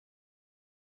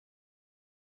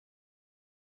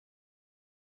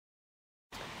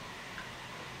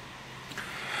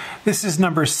This is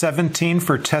number 17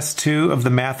 for test 2 of the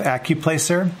math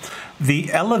Accuplacer.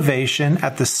 The elevation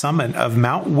at the summit of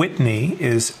Mount Whitney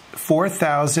is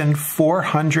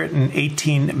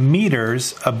 4,418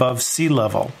 meters above sea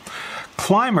level.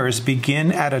 Climbers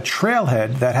begin at a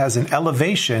trailhead that has an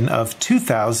elevation of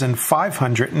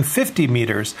 2,550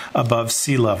 meters above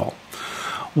sea level.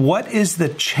 What is the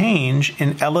change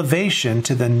in elevation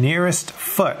to the nearest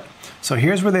foot? So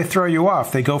here's where they throw you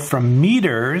off. They go from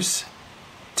meters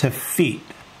to feet.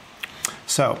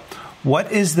 So,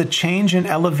 what is the change in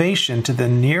elevation to the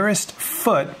nearest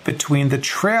foot between the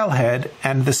trailhead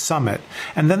and the summit?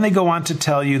 And then they go on to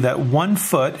tell you that 1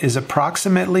 foot is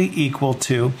approximately equal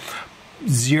to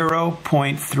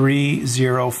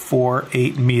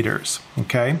 0.3048 meters.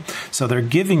 Okay, so they're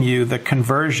giving you the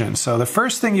conversion. So the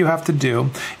first thing you have to do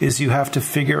is you have to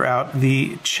figure out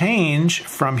the change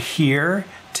from here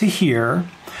to here,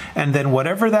 and then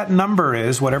whatever that number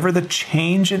is, whatever the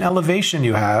change in elevation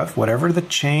you have, whatever the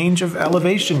change of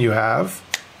elevation you have,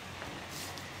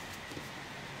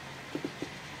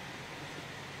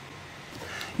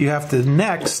 you have to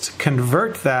next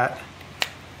convert that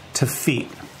to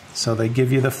feet. So they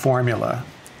give you the formula.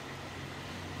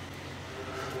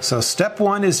 So step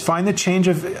 1 is find the change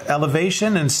of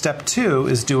elevation, and step 2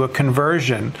 is do a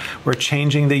conversion. We're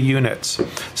changing the units.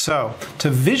 So to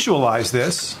visualize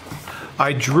this,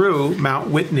 I drew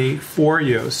Mount Whitney for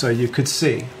you so you could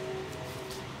see.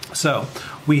 So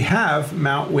we have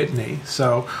Mount Whitney.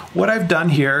 So what I've done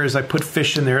here is I put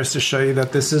fish in there is to show you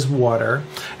that this is water.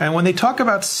 And when they talk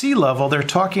about sea level, they're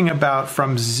talking about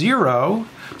from 0.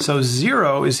 So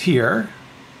 0 is here.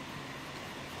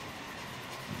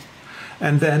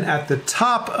 And then at the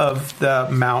top of the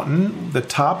mountain, the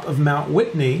top of Mount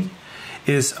Whitney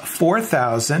is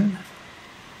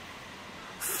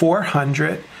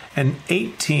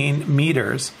 4,418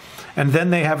 meters. And then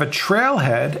they have a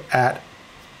trailhead at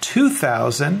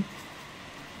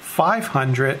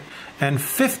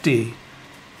 2,550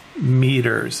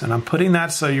 meters. And I'm putting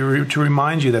that so to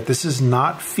remind you that this is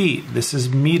not feet, this is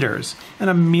meters.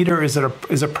 And a meter is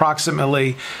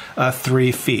approximately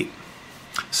 3 feet.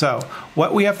 So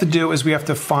what we have to do is we have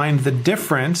to find the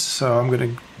difference. So I'm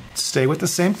going to stay with the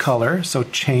same color. So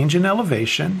change in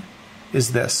elevation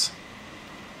is this.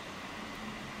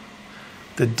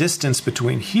 The distance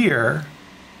between here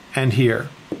and here.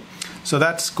 So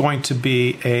that's going to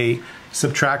be a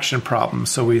subtraction problem.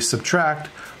 So we subtract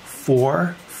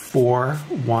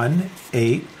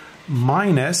 4,418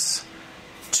 minus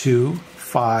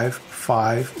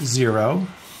 2,550.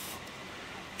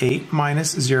 8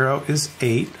 minus 0 is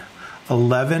 8.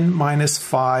 11 minus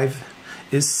 5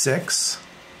 is 6.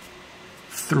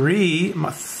 3,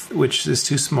 which is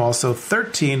too small, so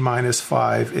 13 minus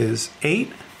 5 is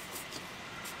 8.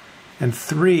 And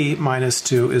 3 minus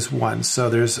 2 is 1. So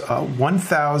there's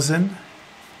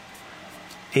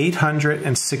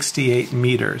 1,868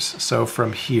 meters. So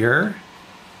from here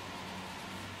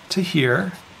to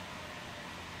here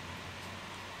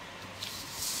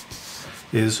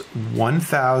is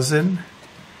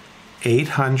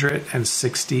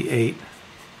 1,868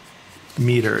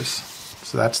 meters.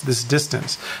 So that's this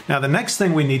distance. Now the next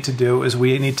thing we need to do is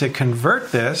we need to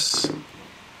convert this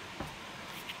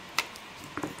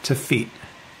to feet.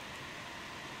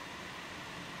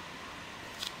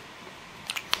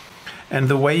 And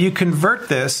the way you convert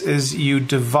this is you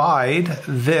divide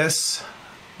this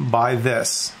by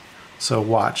this. So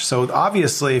watch. So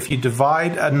obviously if you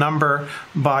divide a number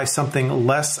by something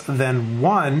less than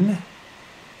 1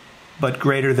 but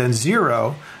greater than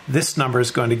 0, this number is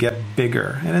going to get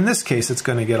bigger. And in this case it's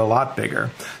going to get a lot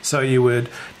bigger. So you would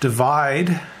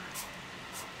divide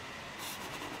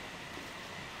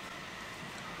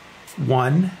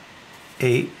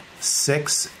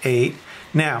 1,868.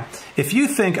 Now, if you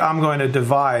think I'm going to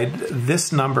divide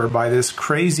this number by this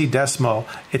crazy decimal,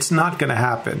 it's not going to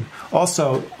happen.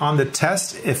 Also, on the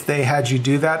test, if they had you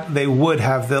do that, they would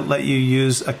have let you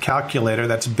use a calculator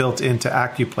that's built into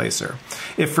Accuplacer.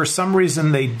 If for some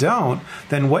reason they don't,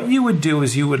 then what you would do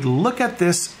is you would look at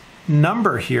this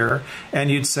number here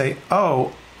and you'd say,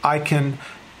 oh, I can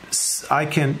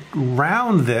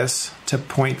round this to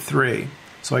 0.3.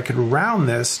 So I could round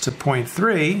this to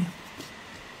 0.3.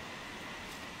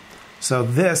 So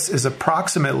this is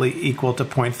approximately equal to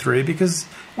 0.3 because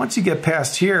once you get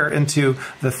past here into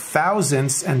the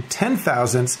thousandths and 10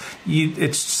 thousandths,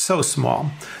 it's so small.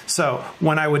 So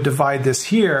when I would divide this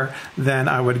here, then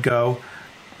I would go,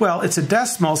 well, it's a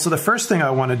decimal, so the first thing I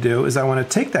want to do is I want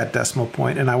to take that decimal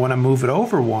point and I want to move it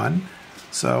over 1.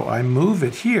 So I move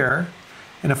it here,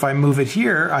 And if I move it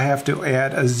here, I have to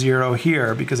add a 0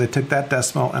 here because I took that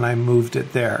decimal and I moved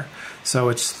it there. So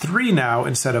it's 3 now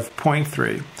instead of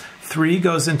 0.3. 3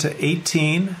 goes into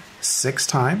 18 6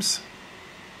 times.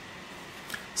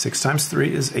 6 times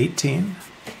 3 is 18.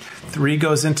 3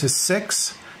 goes into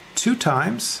 6 2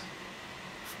 times.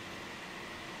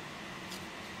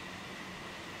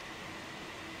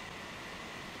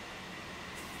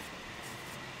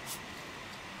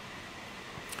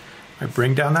 I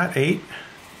bring down that 8.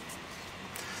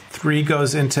 3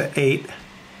 goes into 8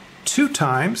 2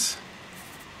 times.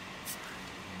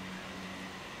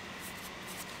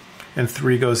 And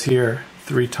 3 goes here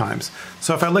 3 times.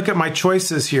 So if I look at my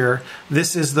choices here,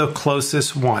 this is the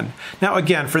closest one. Now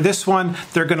again, for this one,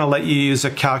 they're going to let you use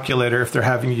a calculator if they're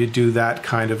having you do that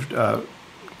kind of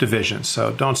division.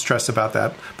 So don't stress about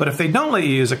that. But if they don't let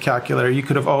you use a calculator, you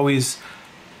could have always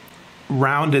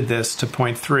rounded this to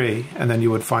 0.3 and then you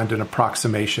would find an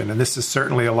approximation. And this is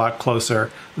certainly a lot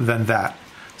closer than that.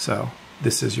 So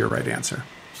this is your right answer.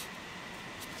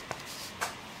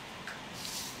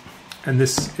 And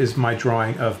this is my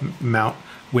drawing of Mount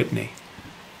Whitney.